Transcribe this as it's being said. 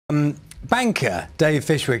Banker Dave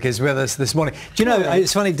Fishwick is with us this morning. Do you know,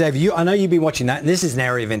 it's funny, Dave, I know you've been watching that. This is an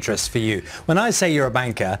area of interest for you. When I say you're a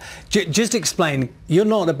banker, just explain, you're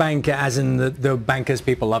not a banker as in the bankers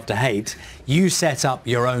people love to hate. You set up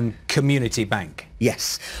your own community bank.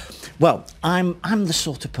 Yes. Well, I'm the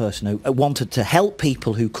sort of person who wanted to help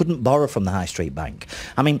people who couldn't borrow from the high street bank.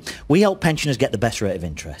 I mean, we help pensioners get the best rate of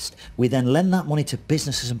interest. We then lend that money to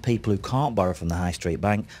businesses and people who can't borrow from the high street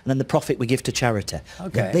bank, and then the profit we give to charity.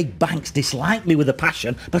 Okay. The big banks dislike me with a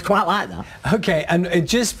passion, but I quite like that. Okay, and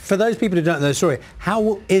just for those people who don't know the story,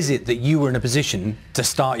 how is it that you were in a position to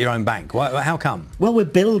start your own bank? How come? Well, we're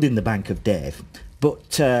building the Bank of Dave.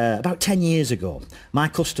 But about 10 years ago, my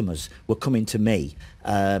customers were coming to me,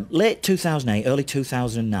 late 2008, early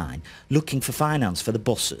 2009, looking for finance for the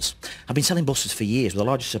buses. I've been selling buses for years, we're the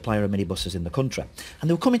largest supplier of minibuses in the country. And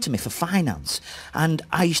they were coming to me for finance. And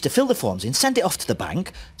I used to fill the forms in, send it off to the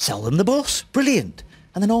bank, sell them the bus. Brilliant.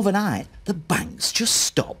 And then overnight, the banks just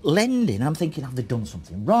stopped lending. I'm thinking, have they done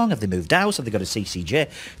something wrong? Have they moved house? Have they got a CCJ?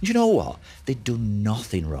 And you know what? They'd done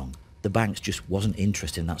nothing wrong. The banks just wasn't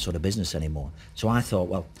interested in that sort of business anymore. So I thought,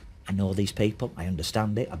 well, I know these people, I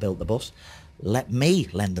understand it, I built the bus. Let me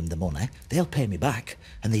lend them the money, they'll pay me back.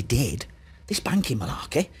 And they did. This banking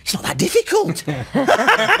malarkey, it's not that difficult.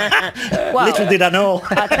 Well, little did I know.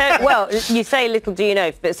 Well, you say little do you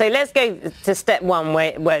know. But so let's go to step one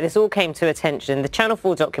where this all came to attention, the Channel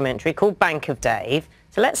 4 documentary called Bank of Dave.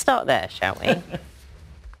 So let's start there, shall we?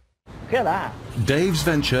 Look at that. Dave's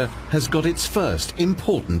venture has got its first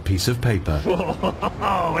important piece of paper.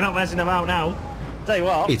 Oh, we're not messing about now. Tell you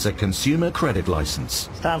what. It's a consumer credit license.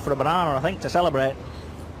 It's time for a banana, I think, to celebrate.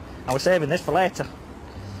 I was saving this for later.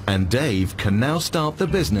 And Dave can now start the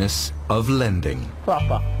business of lending.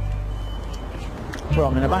 Proper. We're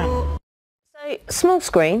on in a bank. So, small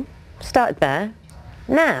screen, started there.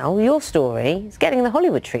 Now, your story is getting the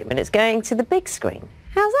Hollywood treatment. It's going to the big screen.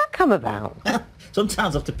 How's that come about?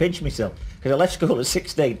 Sometimes I have to pinch myself, because I left school at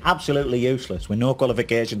 16, absolutely useless, with no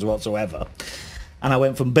qualifications whatsoever. And I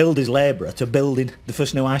went from builder's labourer to building the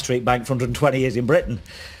first new high street bank for 120 years in Britain.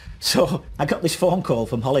 So I got this phone call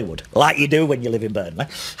from Hollywood, like you do when you live in Burnley.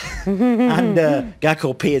 And a guy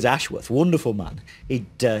called Piers Ashworth, wonderful man. He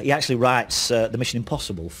actually writes the Mission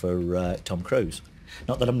Impossible for Tom Cruise.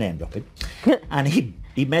 Not that I'm name dropping. And he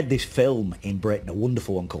made this film in Britain, a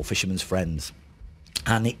wonderful one called Fisherman's Friends.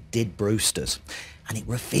 And it did Brewster's. And it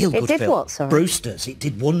were a feel-good film. It did what, sorry? Brewster's. It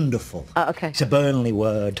did wonderful. Oh, OK. It's a Burnley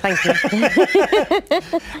word. Thank you.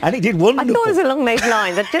 And it did wonderful. I thought it was along those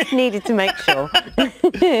lines. I just needed to make sure.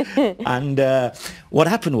 And what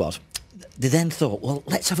happened was, they then thought, well,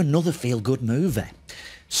 let's have another feel-good movie.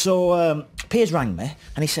 So Piers rang me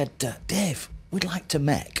and he said, Dave, we'd like to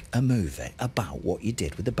make a movie about what you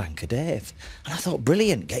did with the Bank of Dave. And I thought,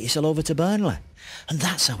 brilliant, get yourself over to Burnley. And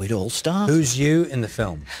that's how it all started. Who's you in the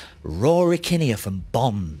film? Rory Kinnear from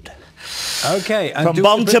Bond. Okay. And from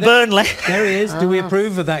Bond to Burnley. There he is. Do we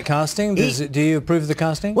approve of that casting? Do you approve of the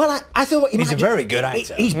casting? Well, I thought... He's a very good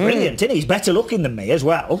actor. He's brilliant, isn't he? He's better looking than me as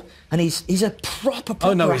well. And he's a proper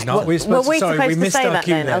Oh, no, he's not. Well, we're supposed to say that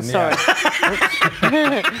then. Oh, sorry.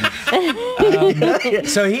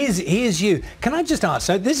 So he is you. Can I just ask,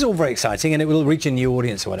 so this is all very exciting and it will reach a new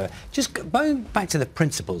audience or whatever. Just going back to the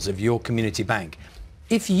principles of your community bank.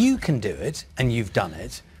 If you can do it, and you've done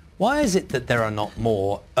it, why is it that there are not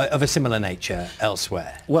more of a similar nature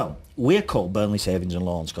elsewhere? Well, we're called Burnley Savings and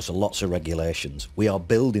Loans because of lots of regulations. We are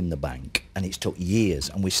building the bank, and it's took years,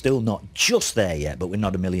 and we're still not just there yet, but we're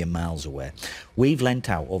not a million miles away. We've lent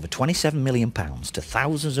out over £27 million to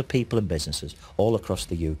thousands of people and businesses all across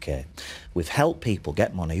the UK. We've helped people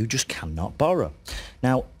get money who just cannot borrow.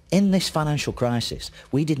 Now, in this financial crisis,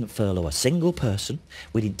 we didn't furlough a single person,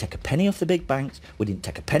 we didn't take a penny off the big banks, we didn't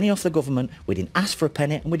take a penny off the government, we didn't ask for a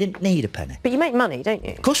penny, and we didn't need a penny. But you make money, don't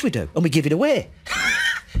you? Of course we do, and we give it away.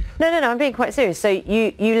 No, I'm being quite serious. So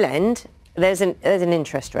you lend, there's an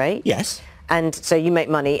interest rate. Yes. And so you make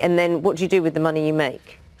money, and then what do you do with the money you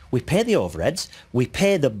make? We pay the overheads, we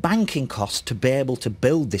pay the banking costs to be able to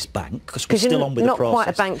build this bank, because we're still on with the process. Not quite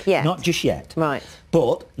a bank yet. Not just yet. Right.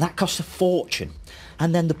 But that costs a fortune.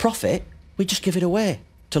 And then the profit, we just give it away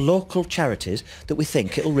to local charities that we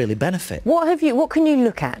think it'll really benefit. What can you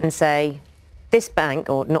look at and say, this bank,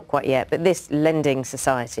 or not quite yet, but this lending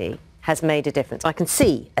society has made a difference? I can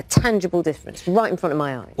see a tangible difference right in front of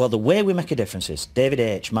my eyes. Well, the way we make a difference is David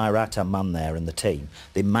H., my right-hand man there, and the team,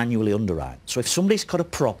 they manually underwrite. So if somebody's got a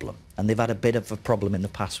problem and they've had a bit of a problem in the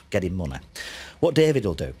past getting money. What David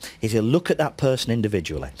will do is he'll look at that person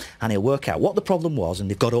individually and he'll work out what the problem was, and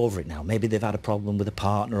they've got over it now. Maybe they've had a problem with a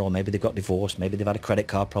partner, or maybe they've got divorced, maybe they've had a credit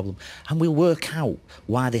card problem, and we'll work out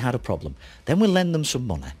why they had a problem. Then we'll lend them some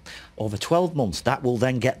money. Over 12 months, that will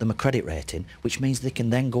then get them a credit rating, which means they can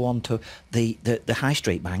then go on to the high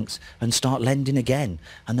street banks and start lending again.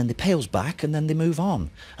 And then they pay us back and then they move on.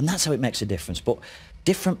 And that's how it makes a difference. But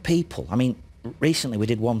different people, I mean, recently we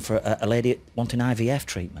did one for a lady wanting IVF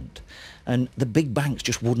treatment, and the big banks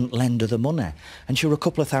just wouldn't lend her the money, and she were a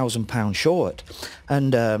couple of £1,000 short,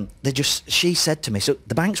 and she said to me, so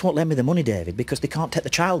the banks won't lend me the money, David, because they can't take the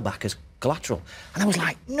child back as collateral. And I was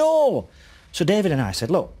like, no. So David and I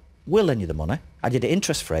said, look, we'll lend you the money. I did it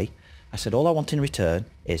interest free. I said, all I want in return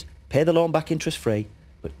is pay the loan back interest free,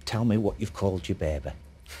 but tell me what you've called your baby.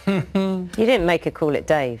 You didn't make her call it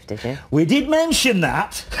Dave, did you? We did mention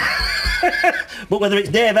that. But whether it's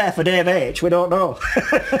Dave F or Dave H, we don't know.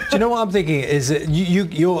 Do you know what I'm thinking is that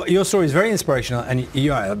your story is very inspirational, and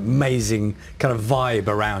you have an amazing kind of vibe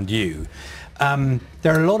around you. There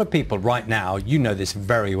are a lot of people right now, you know this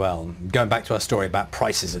very well, going back to our story about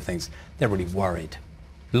prices of things, they're really worried.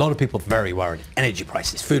 A lot of people are very worried. Energy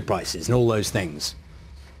prices, food prices, and all those things.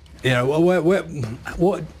 You know,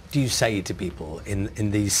 what do you say to people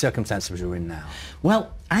in these circumstances we're in now?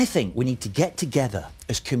 Well, I think we need to get together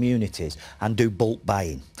as communities and do bulk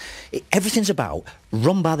buying. Everything's about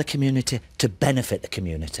run by the community to benefit the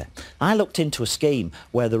community. I looked into a scheme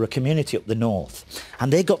where there were a community up the north,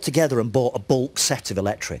 and they got together and bought a bulk set of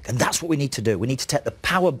electric, and that's what we need to do. We need to take the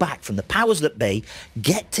power back from the powers that be,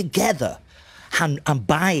 get together and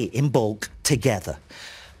buy it in bulk together.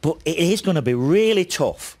 But it is going to be really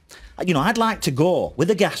tough. You know, I'd like to go with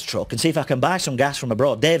a gas truck and see if I can buy some gas from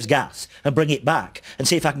abroad, Dave's Gas, and bring it back and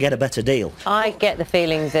see if I can get a better deal. I get the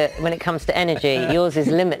feeling that when it comes to energy, yours is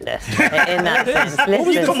limitless in that sense.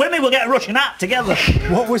 Well, you come with me, we'll get a Russian hat together.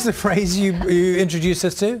 What was the phrase you introduced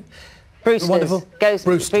us to? Brewsters. Wonderful.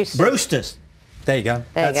 Brewsters. Brewsters. There you go.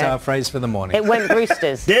 That's our phrase for the morning. It went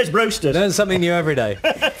Brewsters. There's Brewsters. Learn something new every day.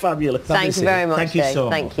 Fabulous. Thank you very much, Thank you Dave. so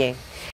much. Thank you.